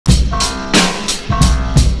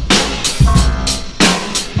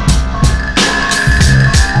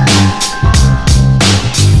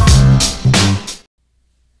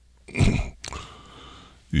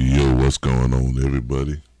What's going on,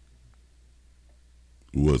 everybody?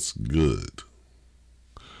 What's good?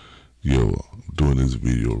 Yo, I'm doing this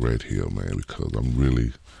video right here, man, because I'm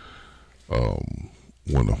really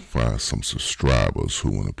want to find some subscribers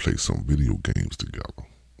who want to play some video games together.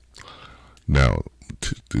 Now,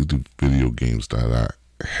 the video games that I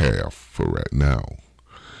have for right now,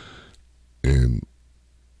 and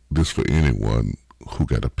this for anyone who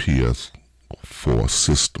got a PS4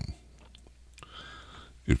 system.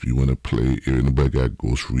 If you want to play, if anybody got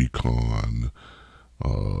Ghost Recon,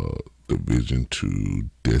 Division 2,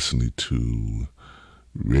 Destiny 2,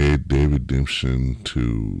 Red Dead Redemption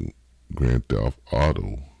 2, Grand Theft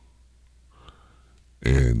Auto,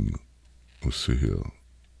 and let's see here.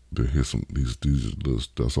 Here's some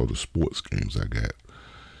that's all the sports games I got.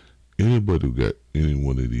 Anybody who got any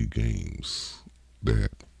one of these games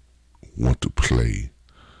that want to play,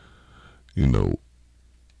 you know,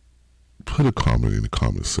 put a comment in the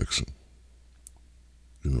comment section.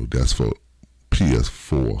 You know, that's for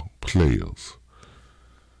PS4 players.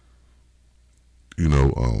 You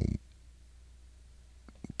know,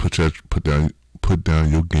 put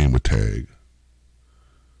down your gamer tag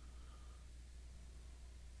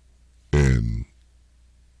and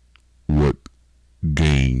what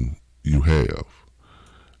game you have,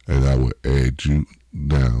 and I will add you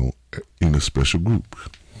down in a special group.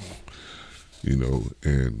 You know,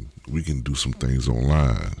 and we can do some things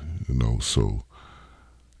online, you know, so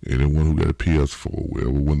anyone who got a PS4,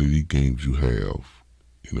 wherever one of these games you have,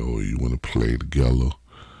 you know, you want to play together,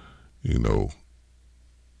 you know,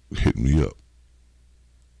 hit me up.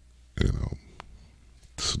 You know,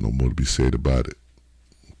 there's no more to be said about it.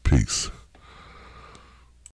 Peace.